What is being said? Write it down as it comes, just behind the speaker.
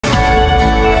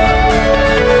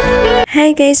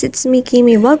Hi guys, it's me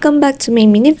Kimi. Welcome back to my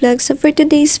mini vlog. So for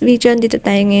today's video, dito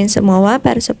tayo ngayon sa MOA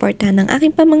para supportahan ng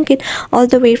aking pamangkin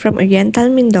all the way from Oriental,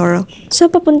 Mindoro.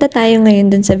 So papunta tayo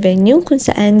ngayon dun sa venue kung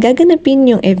saan gaganapin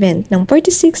yung event ng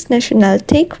 46th National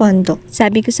Taekwondo.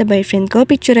 Sabi ko sa boyfriend ko,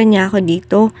 picturean niya ako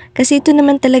dito kasi ito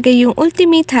naman talaga yung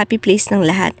ultimate happy place ng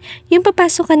lahat. Yung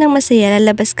papasok ka ng masaya,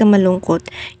 lalabas ka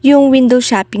malungkot. Yung window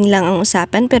shopping lang ang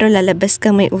usapan pero lalabas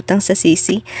ka may utang sa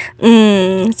sisi.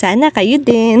 Sana kayo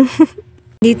din.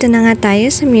 Dito na nga tayo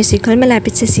sa musical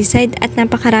malapit sa seaside at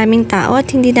napakaraming tao at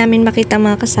hindi namin makita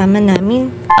mga kasama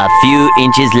namin. A few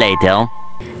inches later.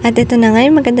 At ito na nga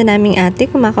yung maganda naming ate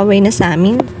kumakaway na sa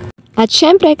amin. At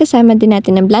syempre kasama din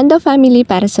natin ang Blando family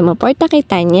para sumuporta kay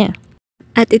Tanya.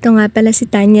 At ito nga pala si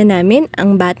Tanya namin,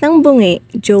 ang batang bungi.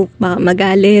 Joke, baka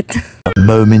magalit.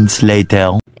 Moments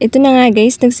later. Ito na nga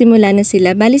guys, nagsimula na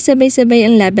sila. Bali sabay-sabay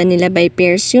ang laban nila by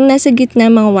pairs. Yung nasa gitna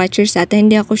mga watchers ata,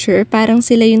 hindi ako sure. Parang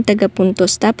sila yung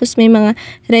taga-puntos. Tapos may mga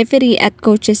referee at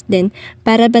coaches din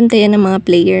para bantayan ng mga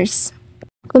players.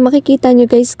 Kung makikita nyo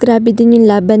guys, grabe din yung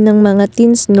laban ng mga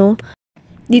teens, no?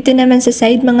 Dito naman sa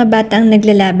side, mga bata ang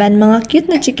naglalaban. Mga cute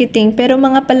na chikiting pero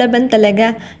mga palaban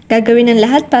talaga. Gagawin ng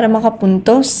lahat para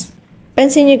makapuntos.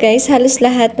 Pansin nyo guys, halos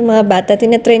lahat ng mga bata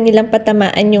tinatry nilang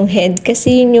patamaan yung head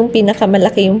kasi yun yung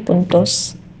pinakamalaki yung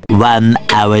puntos. 1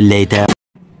 hour later.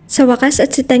 Sa wakas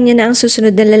at si Tanya na ang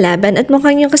susunod na lalaban at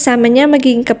mukhang yung kasama niya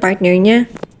magiging kapartner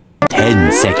niya.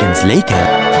 10 seconds later.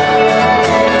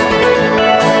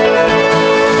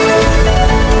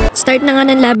 Start na nga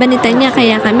ng laban ni Tanya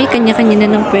kaya kami kanya-kanya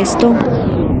na ng pwesto.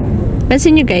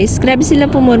 Pansin nyo guys, grabe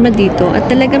silang pumorma dito at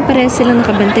talagang parehas silang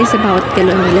nakabantay sa bawat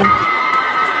galon nila.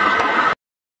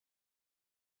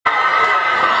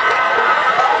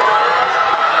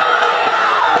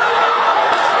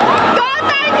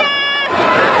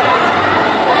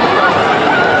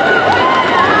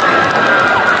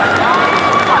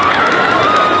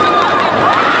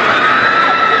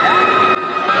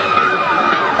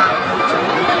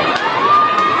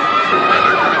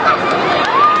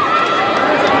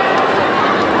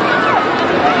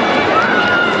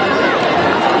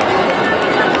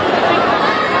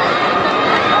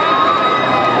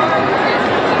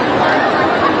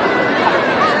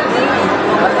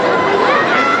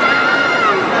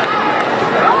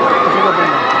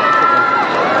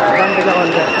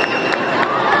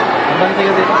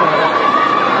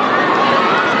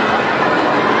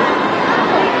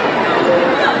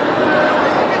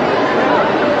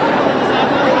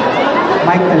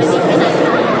 Mic test.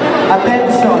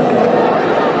 Attention.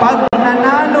 Pag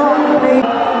nanalo ang play,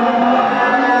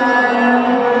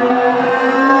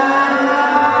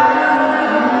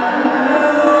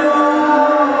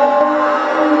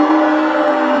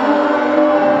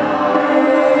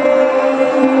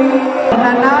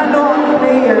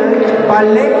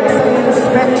 balik sa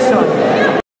inspection.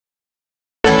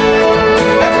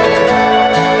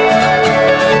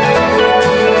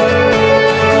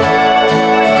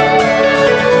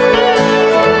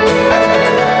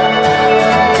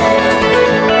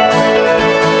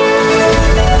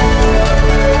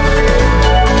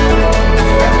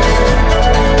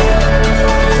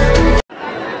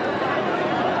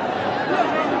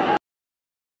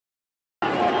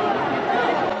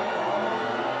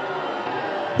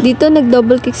 Dito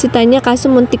nag-double kick si Tanya kaso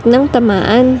muntik nang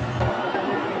tamaan.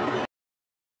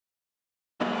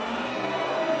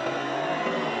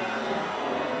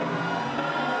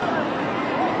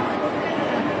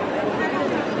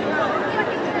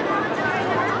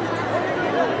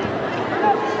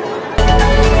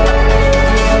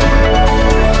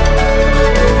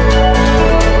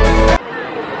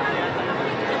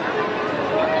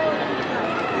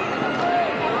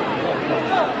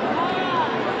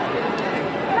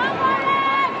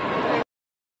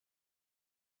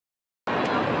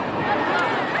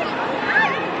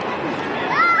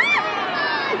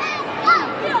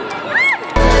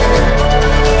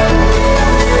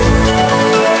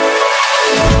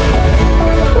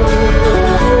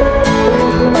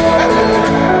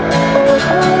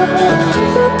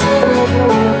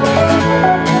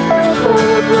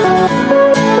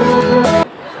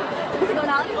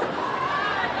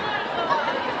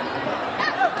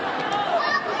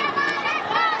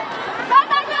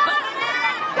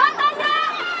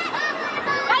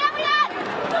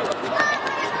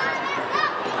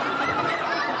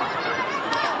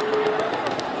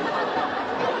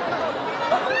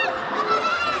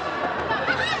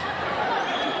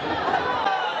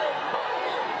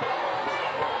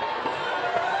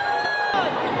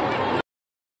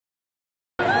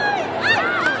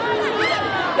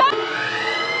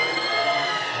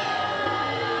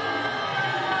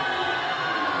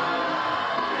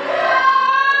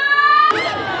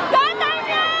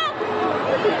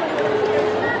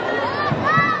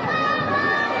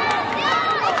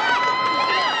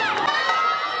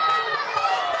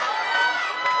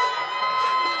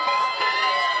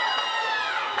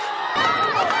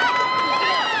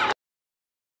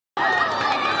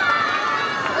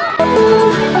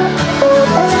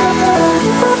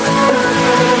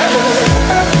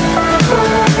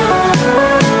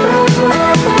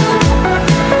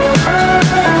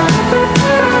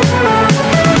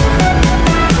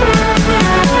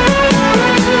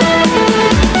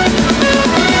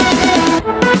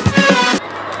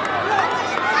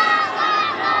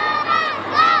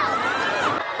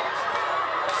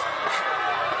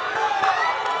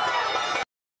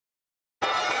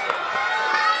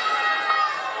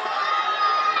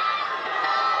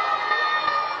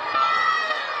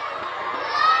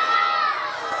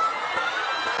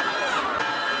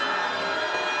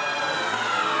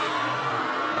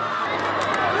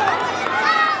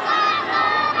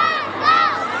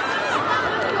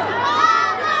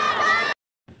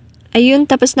 Ayun,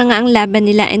 tapos na nga ang laban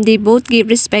nila and they both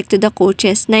gave respect to the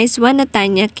coaches. Nice one,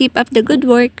 Natanya. Keep up the good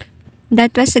work.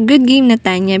 That was a good game,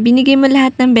 Natanya. Binigay mo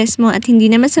lahat ng best mo at hindi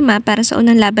na masama para sa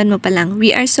unang laban mo pa lang.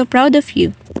 We are so proud of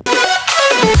you.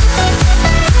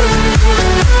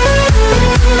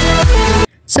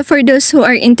 So for those who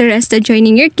are interested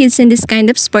joining your kids in this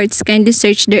kind of sports, kindly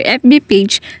search their FB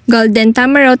page, Golden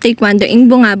Tamaraw Taekwondo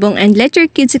in Bungabong, and let your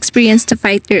kids experience to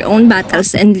fight their own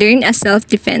battles and learn a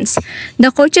self-defense.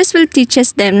 The coaches will teach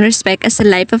us them respect as a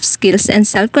life of skills and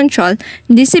self-control,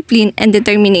 discipline, and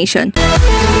determination.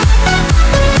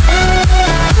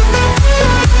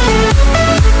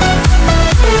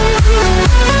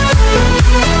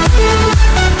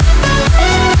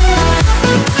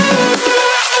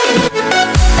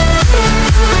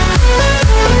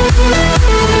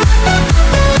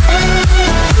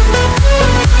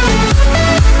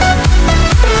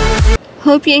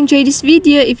 Hope you enjoyed this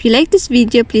video. If you like this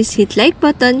video, please hit like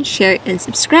button, share, and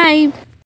subscribe.